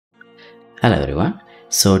Hello everyone.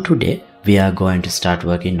 So today we are going to start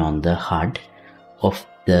working on the HUD of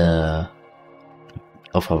our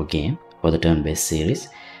game for the turn-based series.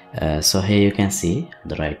 So here you can see on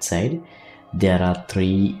the right side there are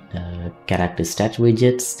three character stat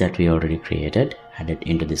widgets that we already created added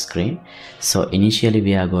into the screen. So initially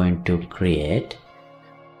we are going to create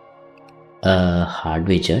a HUD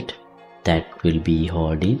widget that will be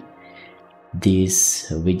holding these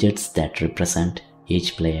widgets that represent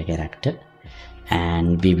each player character,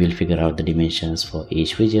 and we will figure out the dimensions for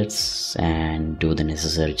each widgets and do the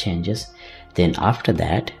necessary changes. Then after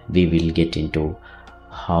that we will get into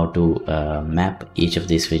how to map each of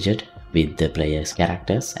these widgets with the player's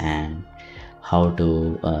characters and how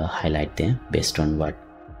to highlight them based on what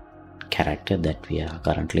character that we are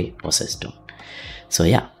currently possessed on. So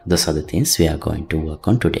yeah, those are the things we are going to work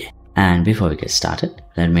on today. And before we get started,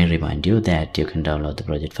 let me remind you that you can download the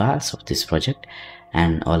project files of this project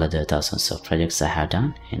and all other thousands of projects I have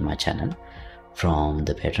done in my channel from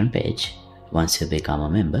the Patreon page. Once you become a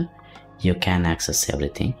member, you can access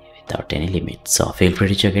everything without any limit. So feel free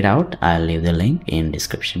to check it out. I'll leave the link in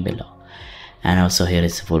description below. And also here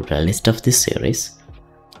is a full playlist of this series.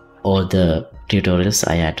 All the tutorials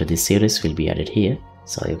I add to this series will be added here,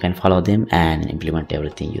 so you can follow them and implement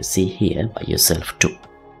everything you see here by yourself too.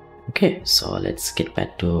 Okay, so let's get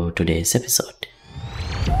back to today's episode.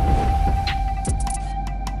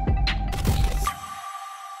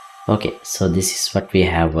 Okay, so this is what we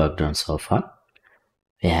have worked on so far.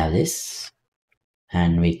 We have this,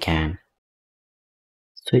 and we can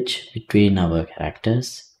switch between our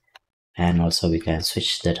characters, and also we can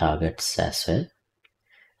switch the targets as well,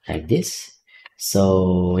 like this.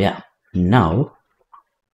 So yeah, now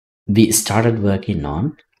we started working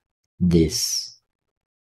on this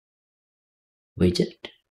widget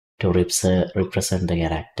to represent the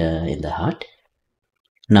character in the HUD.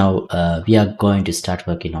 Now we are going to start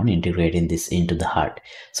working on integrating this into the HUD.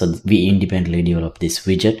 So we independently developed this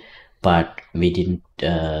widget, but we didn't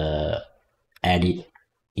add it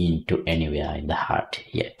into anywhere in the HUD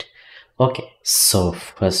yet. Okay, so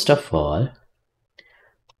first of all,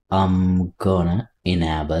 I'm gonna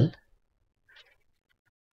enable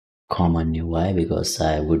common UI because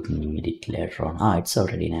I would need it later on. It's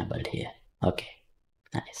already enabled here. Okay,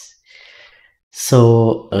 nice.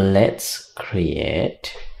 So let's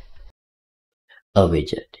create a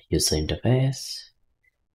widget. User interface,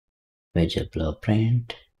 widget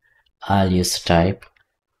blueprint. I'll use type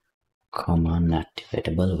common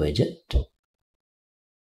activatable widget,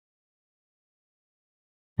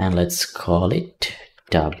 and let's call it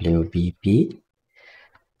WBP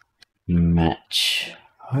match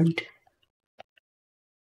HUD.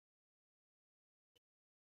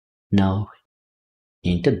 Now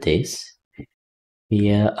into this,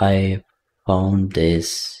 here I found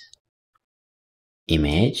this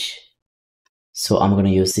image, so I'm going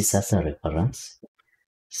to use this as a reference.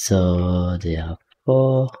 So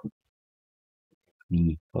therefore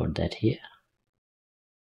we put that here,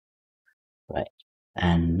 right?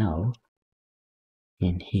 And now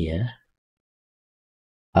in here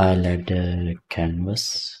I'll add a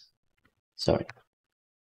canvas,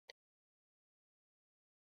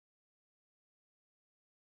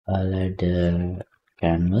 I'll add a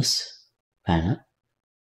canvas panel,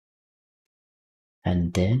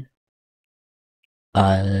 and then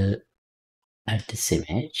I'll add this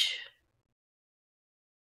image.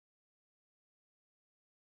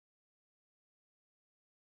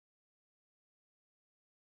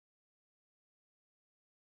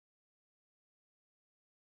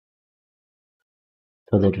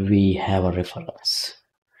 So that we have a reference.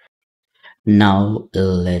 Now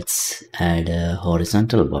let's add a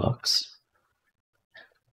horizontal box.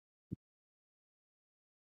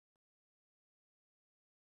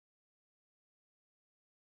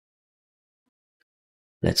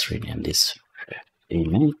 Let's rename this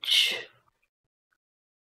image.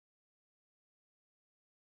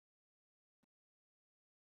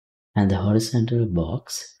 And the horizontal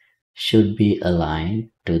box should be aligned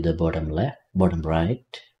to the bottom left, bottom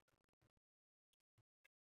right.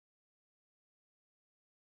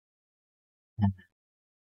 And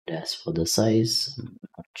as for the size, I'm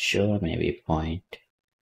not sure, maybe -20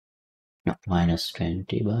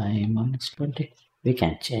 by -20. We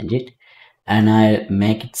can change it, and I'll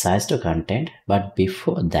make it size to content. But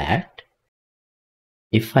before that,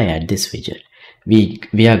 if I add this widget,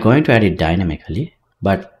 we are going to add it dynamically,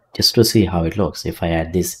 but just to see how it looks, if I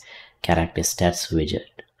add this character stats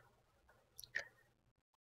widget,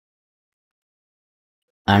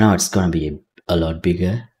 I know it's going to be a lot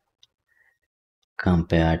bigger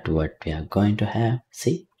compared to what we are going to have.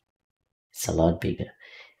 See, it's a lot bigger.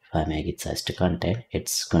 I make it size to content,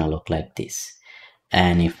 it's gonna look like this.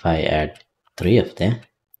 And if I add 3 of them,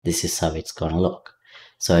 this is how it's gonna look.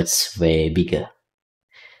 So it's way bigger.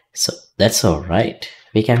 So that's alright,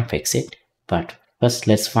 we can fix it. But first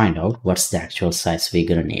let's find out what's the actual size we're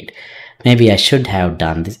gonna need. Maybe I should have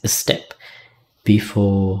done this step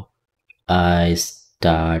before I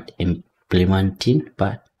start implementing,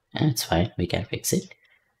 but it's fine, we can fix it.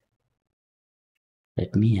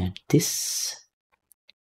 Let me add this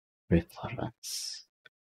reference.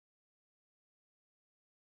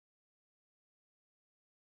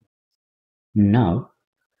 Now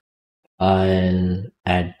I'll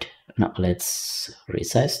add, now let's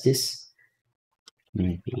resize this,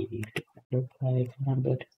 maybe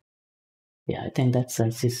 500. Yeah, I think that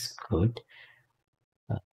size is good.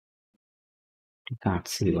 You can't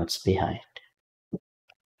see what's behind.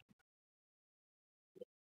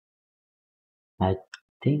 I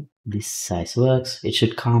think this size works. It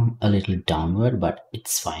should come a little downward, but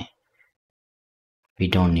it's fine. We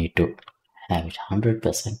don't need to have it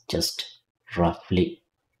 100%, just roughly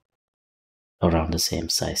around the same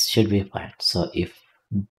size should be fine. So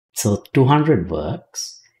 200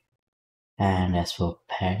 works. And as for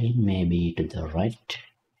padding, maybe to the right.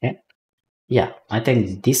 Yeah, I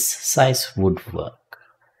think this size would work.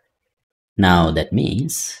 Now that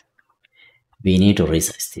means we need to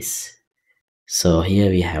resize this. So here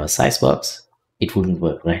we have a size box. It wouldn't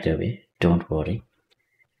work right away, don't worry.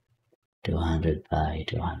 200 by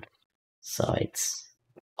 200. So it's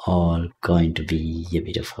all going to be a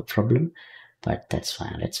bit of a problem, but that's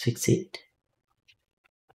fine. Let's fix it.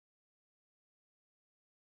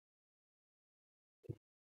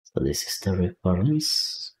 So this is the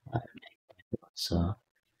reference. So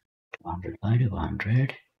 200 by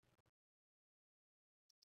 200.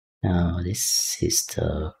 Now this is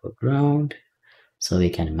the foreground. So we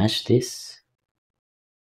can match this.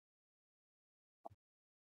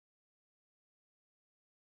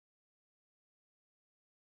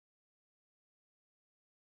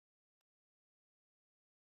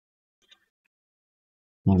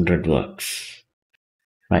 $100 works.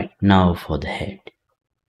 Right, now for the head.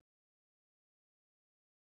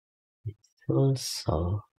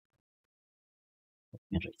 So let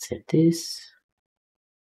me reset this.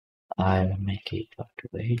 I'll make it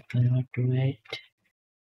 128 by 128.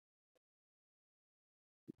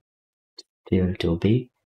 Still too big.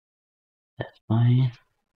 That's fine.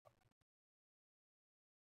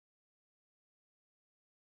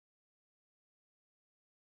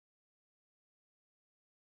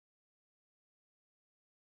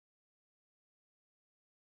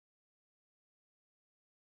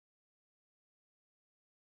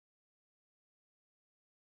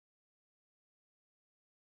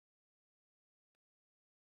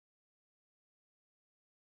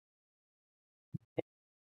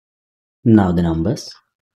 Now the numbers.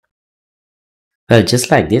 Well,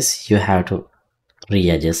 just like this, you have to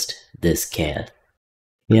readjust the scale.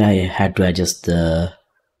 Here I had to adjust the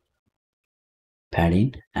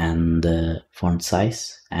padding and the font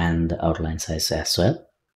size and the outline size as well.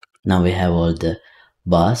 Now we have all the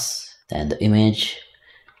bars and the image,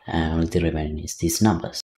 and all the remaining is these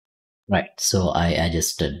numbers. Right, so I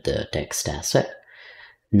adjusted the text as well.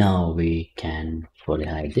 Now we can fully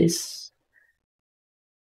hide this.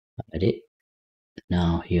 Hide it.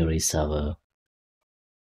 Now here is our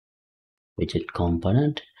widget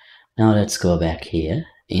component. Now let's go back here.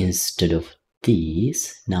 Instead of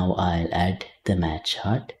these, now I'll add the match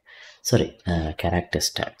HUD. Sorry, character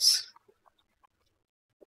stats.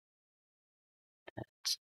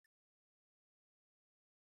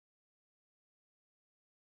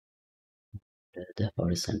 The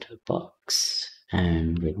horizontal box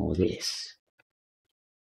and remove this.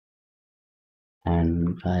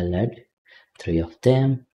 And I'll add 3 of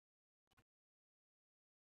them.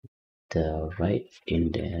 The right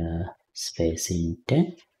in the spacing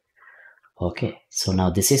 10. Okay, so now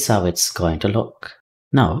this is how it's going to look.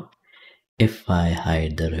 Now, if I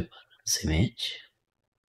hide the reference image,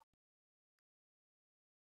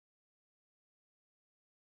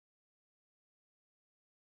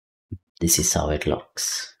 this is how it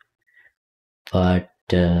looks. But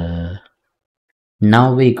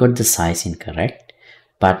now we got the size incorrect,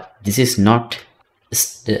 but this is not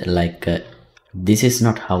this is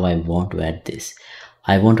not how I want to add this.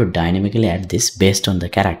 I want to dynamically add this based on the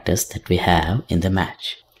characters that we have in the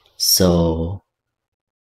match. So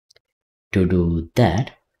to do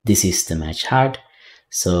that, this is the match HUD.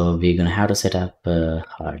 So we're gonna have to set up a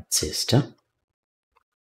HUD system.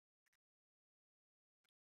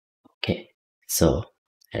 Okay, so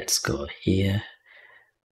let's go here.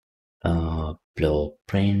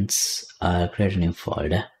 Blueprints. I'll create a new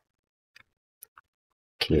folder.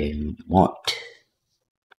 game mode,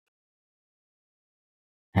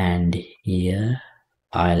 and here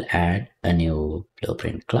I'll add a new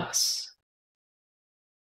blueprint class,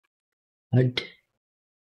 HUD.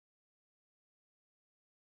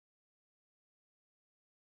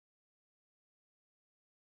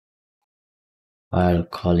 I'll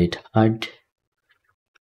call it HUD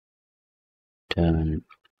Turn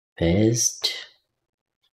Based.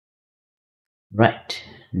 Right,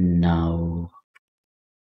 now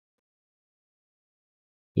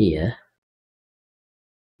here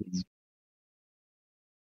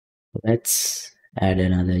let's add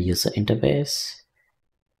another user interface,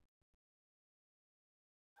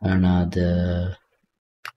 another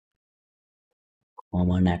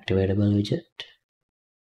common activatable widget.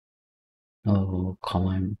 Oh,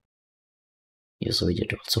 common user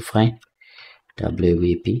widget also fine.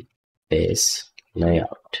 WVP base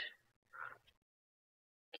layout,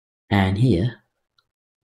 and here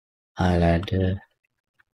I'll add a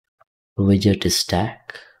widget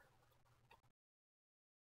stack.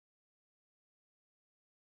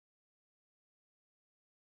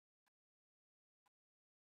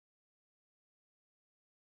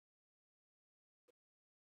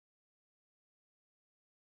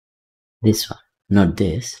 This one, not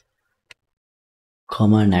this.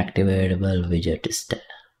 Common activatable widget stack.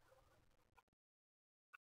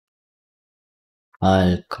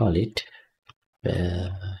 I'll call it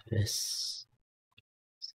this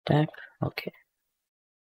stack.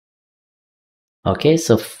 Okay,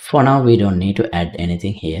 so for now we don't need to add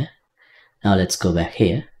anything here. Now let's go back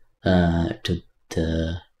here to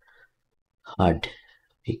the HUD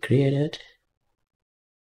we created.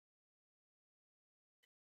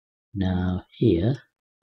 Now here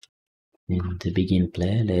in the begin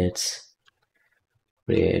play, let's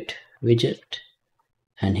create widget,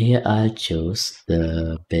 and here I'll choose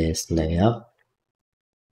the base layout,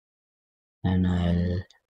 and I'll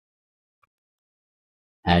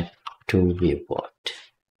add to viewport.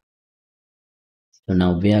 So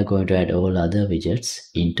now we are going to add all other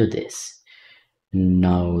widgets into this.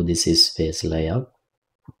 Now this is base layout.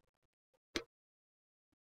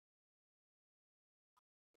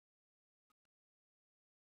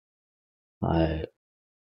 I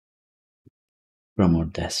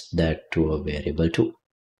promote that to a variable too.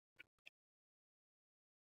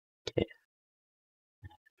 Okay.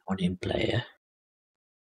 Not in player.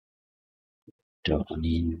 Drawn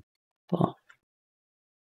in pawn.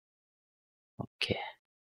 Okay.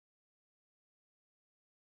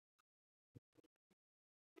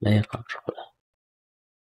 Player controller.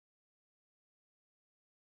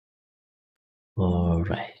 All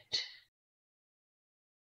right.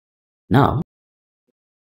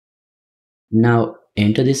 Now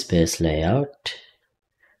into this base layout,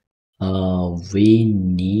 we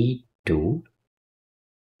need to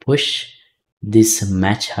push this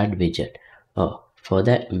match HUD widget. For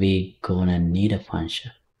that we gonna need a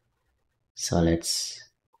function. So let's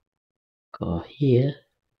go here,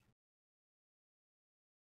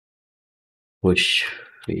 push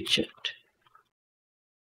widget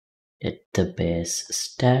at the base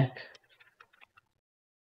stack,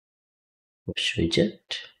 push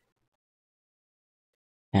widget,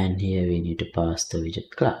 and here we need to pass the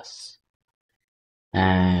widget class,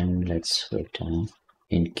 and let's return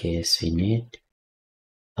in case we need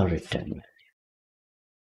a return value.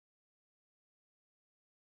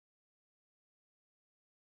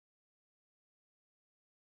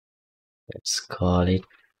 Let's call it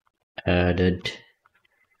added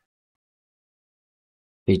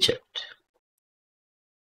widget.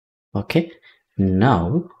 Okay,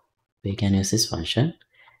 now we can use this function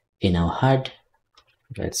in our HUD.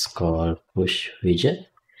 Let's call push widget,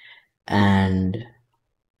 and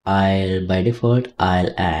by default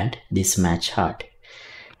I'll add this match HUD,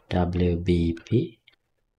 WBP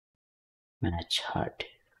match HUD.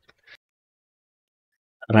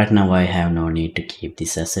 Right now I have no need to keep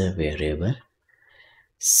this as a variable,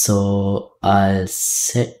 so I'll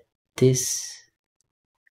set this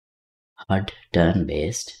HUD turn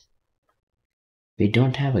based. We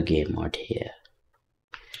don't have a game mode here,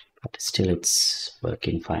 but still it's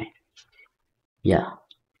working fine. Yeah,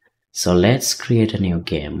 so let's create a new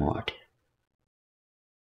game mode.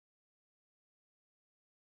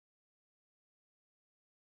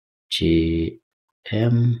 GM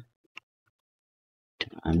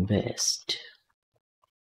turn based.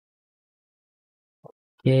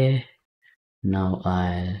 Okay, now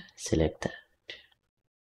I'll select that,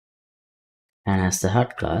 and as the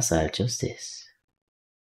HUD class I'll choose this.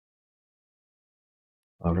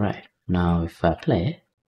 Alright, now if I play,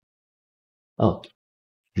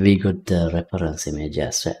 we got the reference image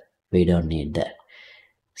as well. We don't need that.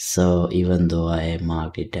 So even though I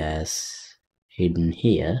marked it as hidden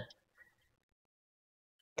here,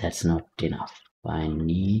 that's not enough. I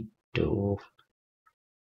need to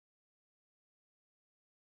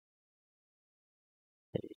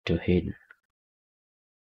hidden.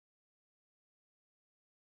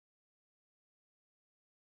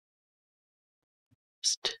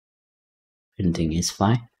 Anything is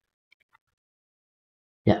fine.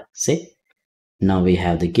 Yeah, see, now we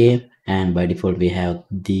have the game, and by default we have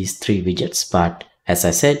these 3 widgets, but as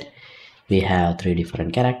I said, we have 3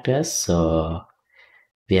 different characters, so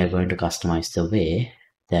we are going to customize the way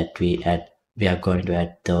that we are going to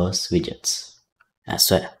add those widgets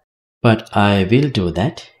as well. But I will do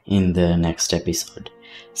that in the next episode.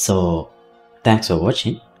 So thanks for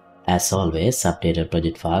watching. As always, updated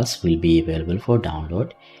project files will be available for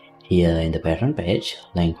download here in the Patreon page.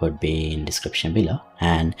 Link would be in description below,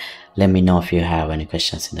 and let me know if you have any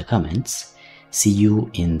questions in the comments. See you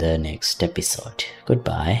in the next episode.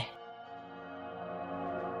 Goodbye.